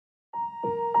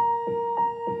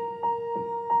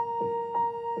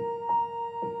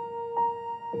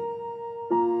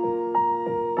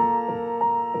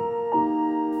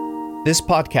This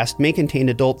podcast may contain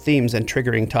adult themes and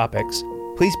triggering topics.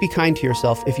 Please be kind to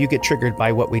yourself if you get triggered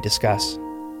by what we discuss.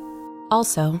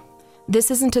 Also,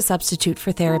 this isn't a substitute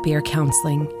for therapy or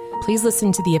counseling. Please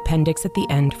listen to the appendix at the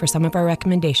end for some of our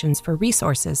recommendations for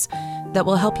resources that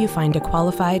will help you find a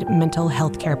qualified mental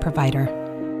health care provider.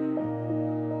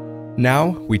 Now,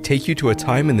 we take you to a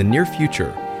time in the near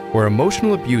future where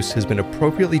emotional abuse has been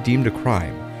appropriately deemed a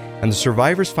crime, and the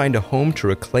survivors find a home to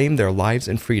reclaim their lives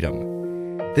and freedom.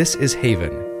 This is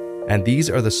Haven, and these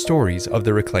are the stories of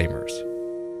the Reclaimers.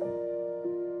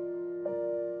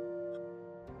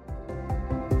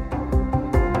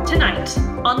 Tonight,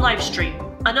 on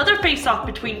livestream, another face-off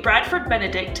between Bradford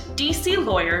Benedict, DC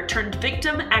lawyer turned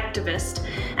victim activist,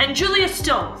 and Julia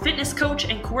Stone, fitness coach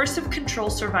and coercive control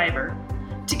survivor.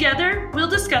 Together, we'll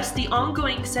discuss the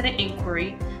ongoing Senate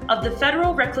inquiry of the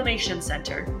Federal Reclamation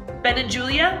Center. Ben and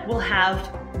Julia will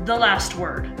have the last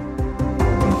word.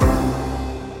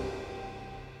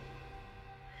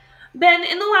 Ben,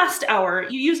 in the last hour,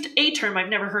 you used a term I've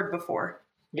never heard before.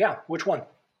 Yeah, which one?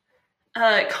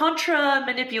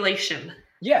 Contra-Manipulation.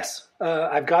 Yes,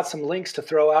 I've got some links to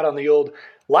throw out on the old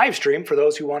live stream for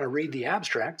those who want to read the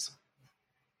abstracts.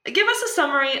 Give us a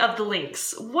summary of the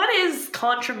links. What is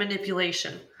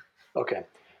Contra-Manipulation? Okay.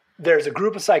 There's a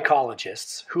group of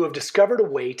psychologists who have discovered a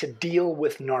way to deal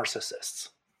with narcissists.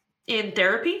 In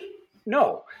therapy?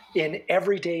 No, in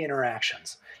everyday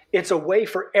interactions. It's a way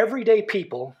for everyday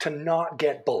people to not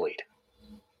get bullied.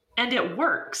 And it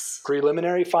works.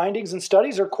 Preliminary findings and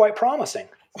studies are quite promising.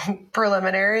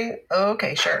 Preliminary?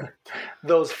 Okay, sure.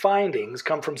 Those findings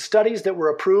come from studies that were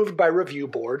approved by review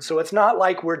boards, so it's not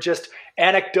like we're just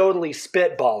anecdotally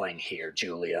spitballing here,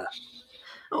 Julia.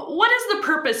 What is the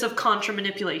purpose of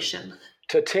contra-manipulation?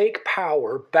 To take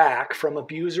power back from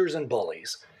abusers and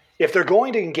bullies. If they're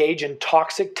going to engage in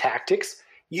toxic tactics,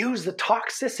 use the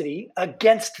toxicity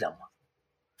against them.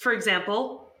 For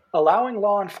example? Allowing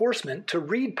law enforcement to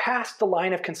read past the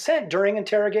line of consent during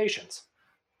interrogations.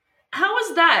 How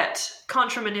is that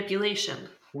contra-manipulation?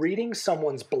 Reading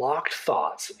someone's blocked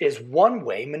thoughts is one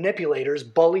way manipulators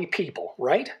bully people,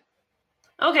 right?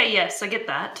 Okay, yes, I get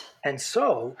that. And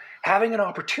so, having an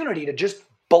opportunity to just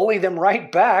bully them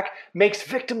right back makes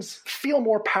victims feel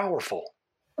more powerful.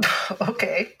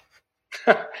 Okay.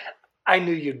 I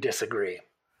knew you'd disagree.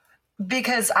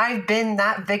 Because I've been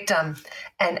that victim.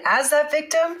 And as that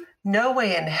victim, no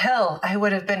way in hell I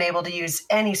would have been able to use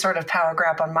any sort of power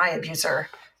grab on my abuser.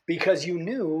 Because you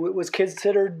knew it was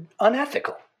considered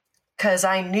unethical. Because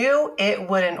I knew it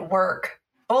wouldn't work.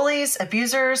 Bullies,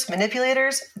 abusers,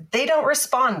 manipulators, they don't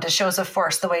respond to shows of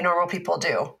force the way normal people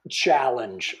do.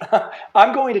 Challenge.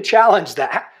 I'm going to challenge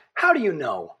that. How do you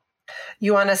know?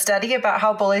 You want to study about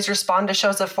how bullies respond to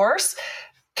shows of force?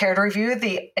 Care to review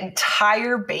the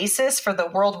entire basis for the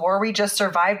World War we just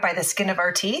survived by the skin of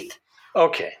our teeth?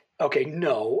 Okay,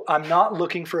 no, I'm not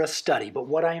looking for a study, but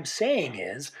what I am saying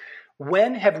is,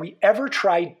 when have we ever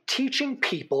tried teaching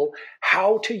people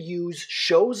how to use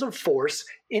shows of force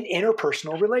in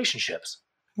interpersonal relationships?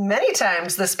 Many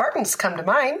times. The Spartans come to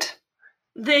mind.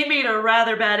 They made a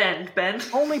rather bad end, Ben.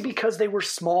 Only because they were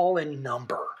small in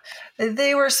number.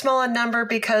 They were small in number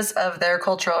because of their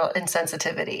cultural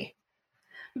insensitivity.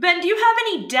 Ben, do you have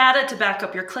any data to back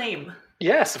up your claim?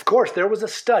 Yes, of course. There was a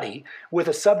study with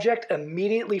a subject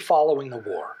immediately following the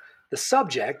war. The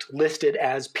subject, listed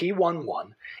as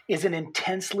P11, is an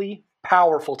intensely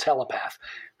powerful telepath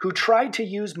who tried to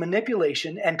use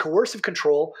manipulation and coercive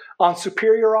control on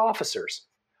superior officers.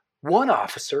 One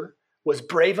officer was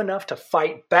brave enough to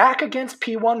fight back against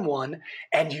P11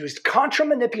 and used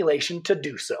contra-manipulation to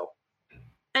do so.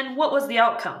 And what was the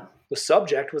outcome? The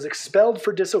subject was expelled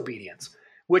for disobedience,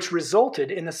 which resulted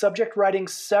in the subject writing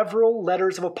several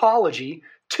letters of apology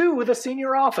to the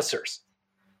senior officers.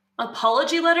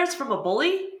 Apology letters from a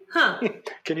bully? Huh.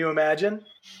 Can you imagine?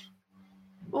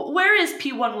 Where is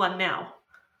P11 now?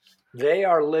 They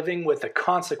are living with the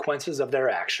consequences of their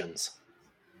actions.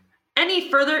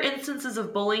 Any further instances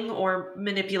of bullying or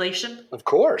manipulation? Of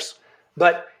course.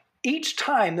 But each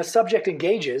time the subject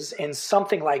engages in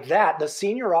something like that, the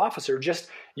senior officer just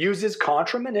uses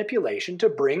contra-manipulation to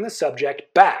bring the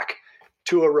subject back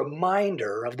to a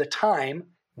reminder of the time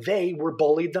they were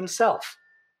bullied themselves.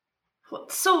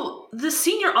 So the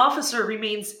senior officer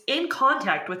remains in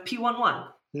contact with P11?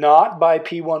 Not by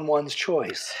P11's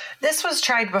choice. This was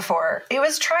tried before. It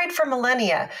was tried for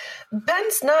millennia.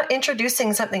 Ben's not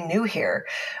introducing something new here.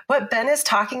 What Ben is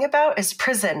talking about is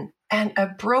prison, and a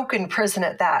broken prison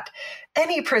at that.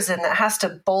 Any prison that has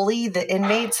to bully the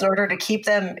inmates in order to keep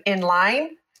them in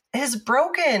line is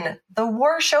broken. The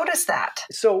war showed us that.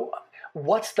 So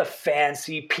What's the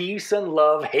fancy peace and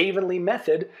love havenly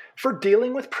method for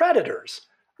dealing with predators?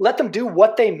 Let them do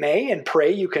what they may and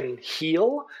pray you can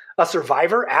heal a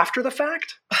survivor after the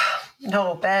fact?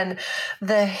 No, Ben,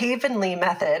 the Havenly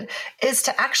method is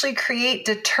to actually create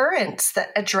deterrents that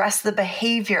address the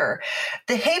behavior.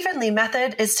 The Havenly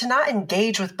method is to not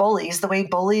engage with bullies the way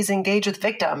bullies engage with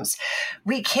victims.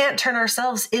 We can't turn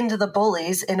ourselves into the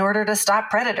bullies in order to stop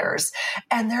predators.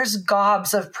 And there's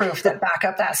gobs of proof that back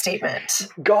up that statement.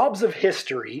 Gobs of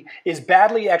history is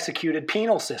badly executed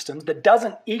penal systems that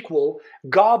doesn't equal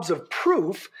gobs of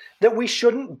proof that we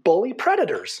shouldn't bully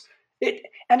predators.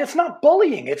 And it's not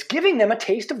bullying, it's giving them a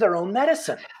taste of their own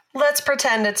medicine. Let's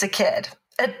pretend it's a kid,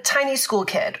 a tiny school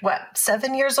kid,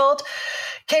 7 years old?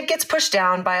 Kid gets pushed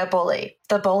down by a bully.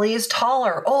 The bully is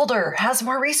taller, older, has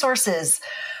more resources.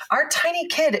 Our tiny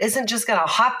kid isn't just going to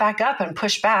hop back up and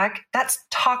push back. That's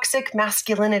toxic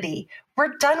masculinity.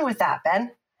 We're done with that,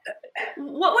 Ben.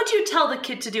 What would you tell the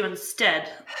kid to do instead,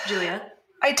 Julia?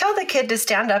 I tell the kid to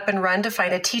stand up and run to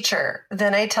find a teacher.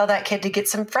 Then I tell that kid to get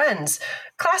some friends,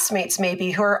 classmates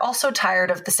maybe, who are also tired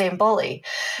of the same bully.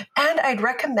 And I'd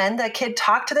recommend that kid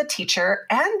talk to the teacher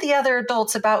and the other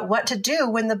adults about what to do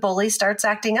when the bully starts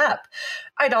acting up.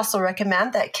 I'd also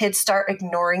recommend that kids start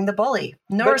ignoring the bully.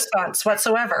 No response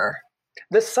whatsoever.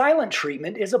 The silent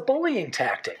treatment is a bullying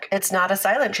tactic. It's not a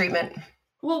silent treatment.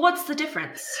 Well, what's the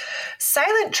difference?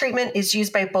 Silent treatment is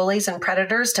used by bullies and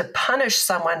predators to punish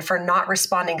someone for not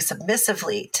responding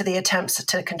submissively to the attempts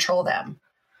to control them.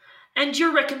 And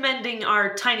you're recommending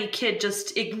our tiny kid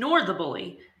just ignore the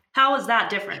bully. How is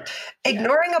that different?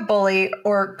 Ignoring a bully,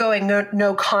 or going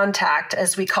no contact,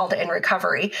 as we called it in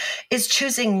recovery, is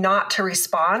choosing not to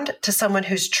respond to someone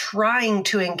who's trying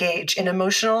to engage in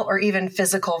emotional or even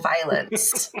physical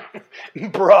violence.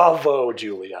 Bravo,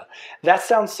 Julia. That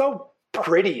sounds so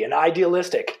pretty and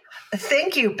idealistic.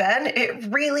 Thank you, Ben. It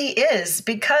really is,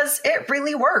 because it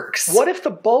really works. What if the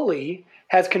bully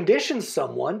has conditioned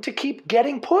someone to keep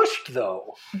getting pushed,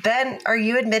 though? Ben, are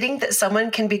you admitting that someone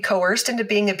can be coerced into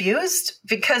being abused?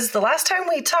 Because the last time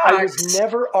we talked... I was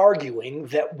never arguing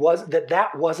that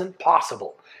wasn't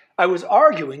possible. I was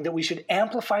arguing that we should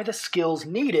amplify the skills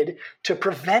needed to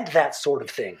prevent that sort of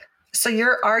thing. So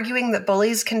you're arguing that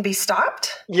bullies can be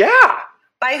stopped? Yeah!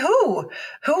 By who?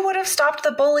 Who would have stopped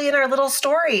the bully in our little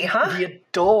story, huh? The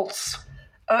adults.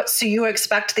 So you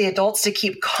expect the adults to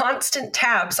keep constant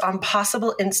tabs on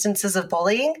possible instances of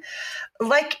bullying?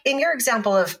 Like in your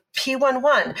example of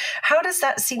P11, how does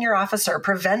that senior officer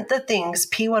prevent the things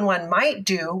P11 might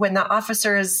do when the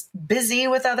officer is busy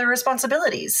with other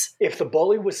responsibilities? If the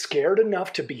bully was scared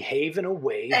enough to behave in a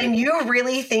way... And you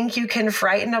really think you can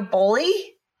frighten a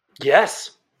bully?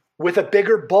 Yes. With a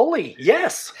bigger bully,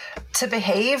 yes. To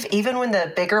behave even when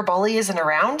the bigger bully isn't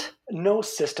around? No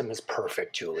system is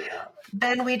perfect, Julia.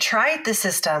 Ben, we tried the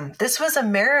system. This was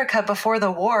America before the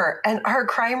war, and our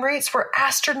crime rates were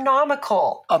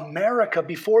astronomical. America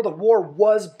before the war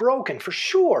was broken, for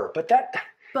sure,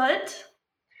 But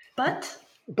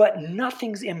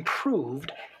nothing's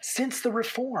improved since the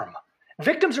reform.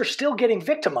 Victims are still getting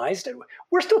victimized.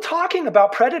 We're still talking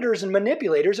about predators and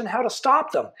manipulators and how to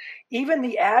stop them. Even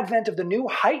the advent of the new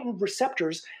heightened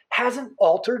receptors hasn't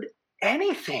altered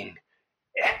anything.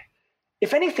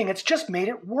 If anything, it's just made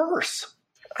it worse.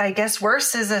 I guess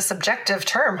worse is a subjective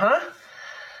term, huh?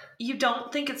 You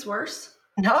don't think it's worse?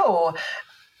 No.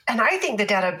 And I think the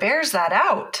data bears that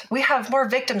out. We have more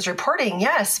victims reporting,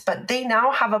 yes, but they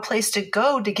now have a place to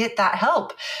go to get that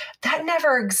help. That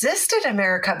never existed in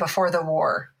America before the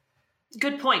war.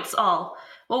 Good points, all.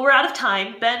 Well, we're out of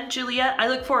time. Ben, Julia, I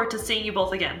look forward to seeing you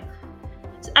both again.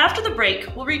 So after the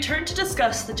break, we'll return to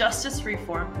discuss the justice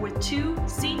reform with two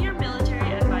senior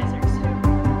military advisors.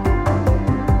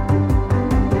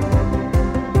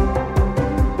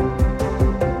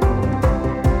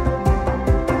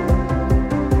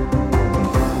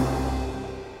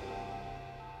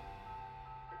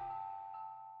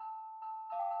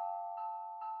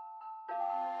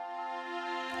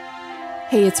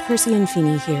 Hey, it's Percy and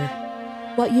Feeney here.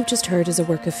 What you've just heard is a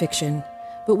work of fiction,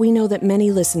 but we know that many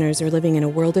listeners are living in a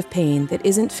world of pain that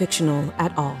isn't fictional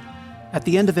at all. At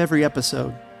the end of every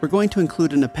episode, we're going to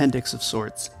include an appendix of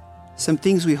sorts. Some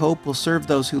things we hope will serve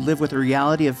those who live with the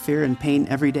reality of fear and pain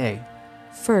every day.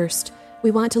 First,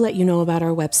 we want to let you know about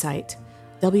our website,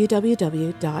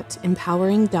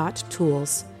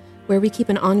 www.empowering.tools, where we keep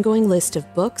an ongoing list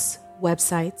of books,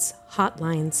 websites,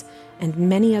 hotlines, and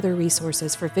many other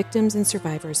resources for victims and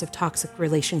survivors of toxic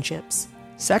relationships.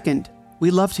 Second, we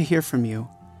love to hear from you.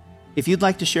 If you'd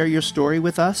like to share your story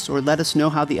with us or let us know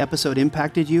how the episode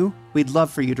impacted you, we'd love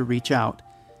for you to reach out.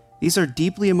 These are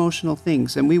deeply emotional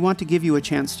things, and we want to give you a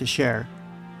chance to share.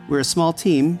 We're a small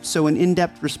team, so an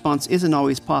in-depth response isn't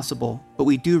always possible, but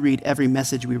we do read every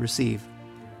message we receive.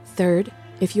 Third,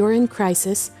 if you're in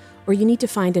crisis or you need to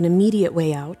find an immediate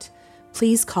way out,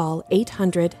 please call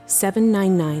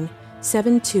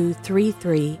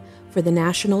 800-799-7233 for the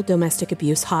National Domestic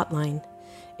Abuse Hotline.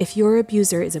 If your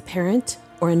abuser is a parent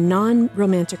or a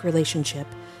non-romantic relationship,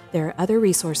 there are other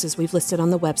resources we've listed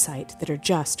on the website that are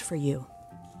just for you.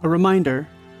 A reminder,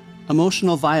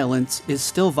 emotional violence is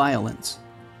still violence.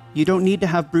 You don't need to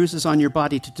have bruises on your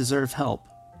body to deserve help,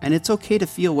 and it's okay to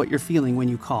feel what you're feeling when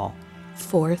you call.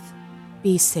 Fourth,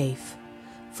 be safe.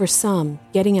 For some,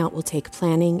 getting out will take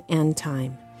planning and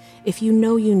time. If you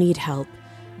know you need help,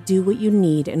 do what you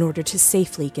need in order to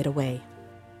safely get away.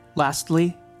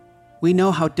 Lastly, we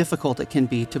know how difficult it can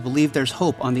be to believe there's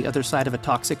hope on the other side of a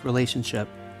toxic relationship.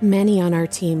 Many on our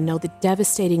team know the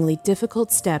devastatingly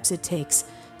difficult steps it takes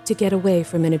to get away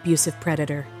from an abusive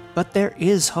predator. But there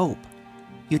is hope.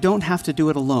 You don't have to do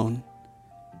it alone.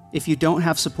 If you don't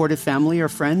have supportive family or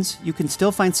friends, you can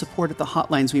still find support at the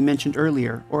hotlines we mentioned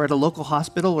earlier or at a local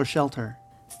hospital or shelter.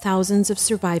 Thousands of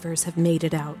survivors have made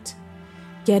it out.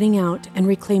 Getting out and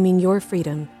reclaiming your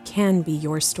freedom can be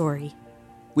your story.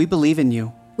 We believe in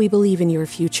you. We believe in your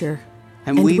future.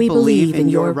 And we believe in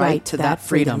your right to that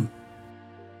freedom.